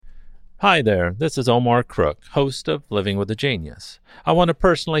Hi there, this is Omar Crook, host of Living with a Genius. I want to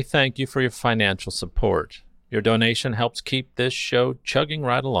personally thank you for your financial support. Your donation helps keep this show chugging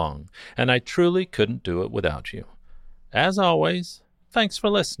right along, and I truly couldn't do it without you. As always, thanks for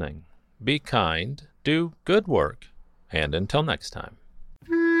listening. Be kind, do good work, and until next time.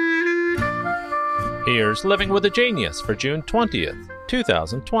 Here's Living with a Genius for June 20th,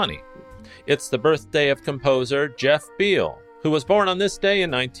 2020. It's the birthday of composer Jeff Beal, who was born on this day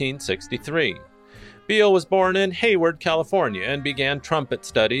in 1963. Beal was born in Hayward, California, and began trumpet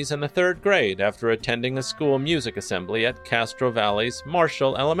studies in the 3rd grade after attending a school music assembly at Castro Valley's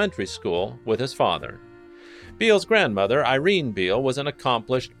Marshall Elementary School with his father. Beal's grandmother, Irene Beal, was an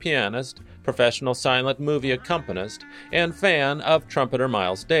accomplished pianist, professional silent movie accompanist, and fan of trumpeter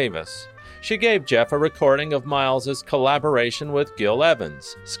Miles Davis. She gave Jeff a recording of Miles's collaboration with Gil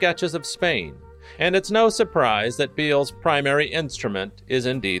Evans, Sketches of Spain, and it's no surprise that Beal's primary instrument is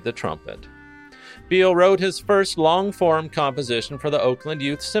indeed the trumpet. Beal wrote his first long-form composition for the Oakland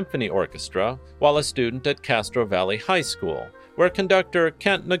Youth Symphony Orchestra while a student at Castro Valley High School, where conductor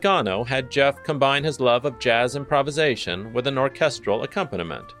Kent Nagano had Jeff combine his love of jazz improvisation with an orchestral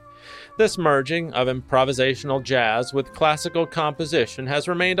accompaniment. This merging of improvisational jazz with classical composition has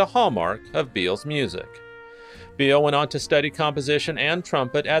remained a hallmark of Beal's music. Beal went on to study composition and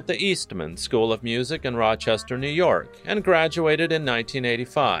trumpet at the Eastman School of Music in Rochester, New York, and graduated in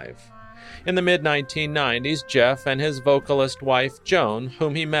 1985. In the mid-1990s, Jeff and his vocalist wife, Joan,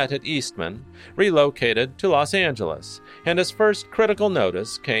 whom he met at Eastman, relocated to Los Angeles, and his first critical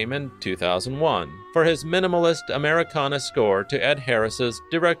notice came in 2001 for his minimalist Americana score to Ed Harris's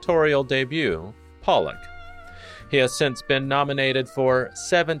directorial debut, Pollock. He has since been nominated for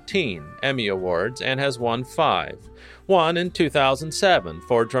 17 Emmy Awards and has won 5. One in 2007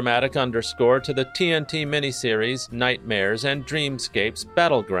 for dramatic underscore to the TNT miniseries Nightmares and Dreamscapes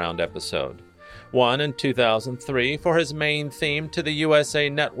Battleground episode. One in 2003 for his main theme to the USA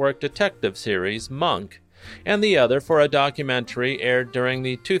Network detective series Monk, and the other for a documentary aired during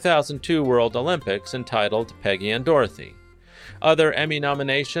the 2002 World Olympics entitled Peggy and Dorothy. Other Emmy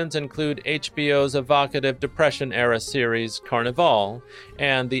nominations include HBO's evocative Depression-era series Carnival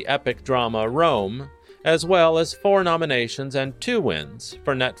and the epic drama Rome, as well as 4 nominations and 2 wins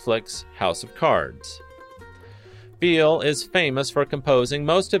for Netflix House of Cards. Beal is famous for composing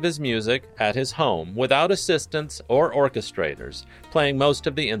most of his music at his home without assistants or orchestrators, playing most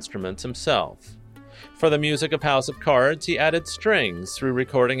of the instruments himself. For the music of House of Cards, he added strings through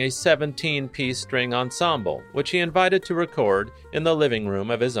recording a 17-piece string ensemble, which he invited to record in the living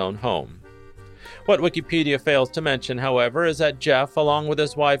room of his own home. What Wikipedia fails to mention, however, is that Jeff, along with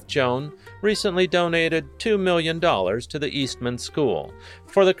his wife Joan, recently donated $2 million to the Eastman School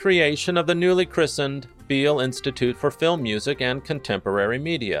for the creation of the newly christened Beal Institute for Film Music and Contemporary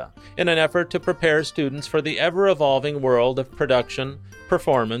Media, in an effort to prepare students for the ever-evolving world of production,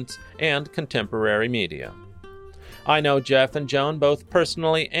 performance, and contemporary media. I know Jeff and Joan both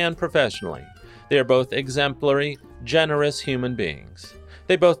personally and professionally. They are both exemplary, generous human beings.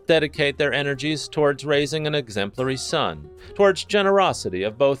 They both dedicate their energies towards raising an exemplary son, towards generosity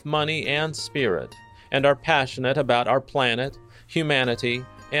of both money and spirit, and are passionate about our planet, humanity,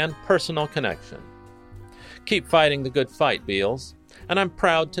 and personal connection. Keep fighting the good fight, Beals, and I'm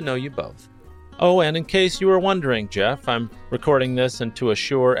proud to know you both. Oh, and in case you were wondering, Jeff, I'm recording this into a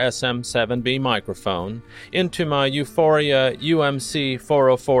Shure SM7B microphone, into my Euphoria UMC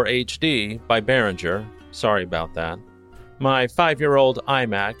 404 HD by Behringer, sorry about that, my 5-year-old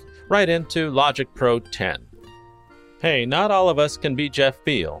iMac, right into Logic Pro 10. Hey, not all of us can be Jeff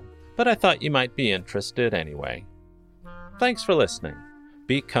Beal, but I thought you might be interested anyway. Thanks for listening.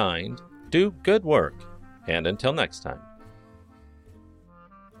 Be kind, do good work, and until next time.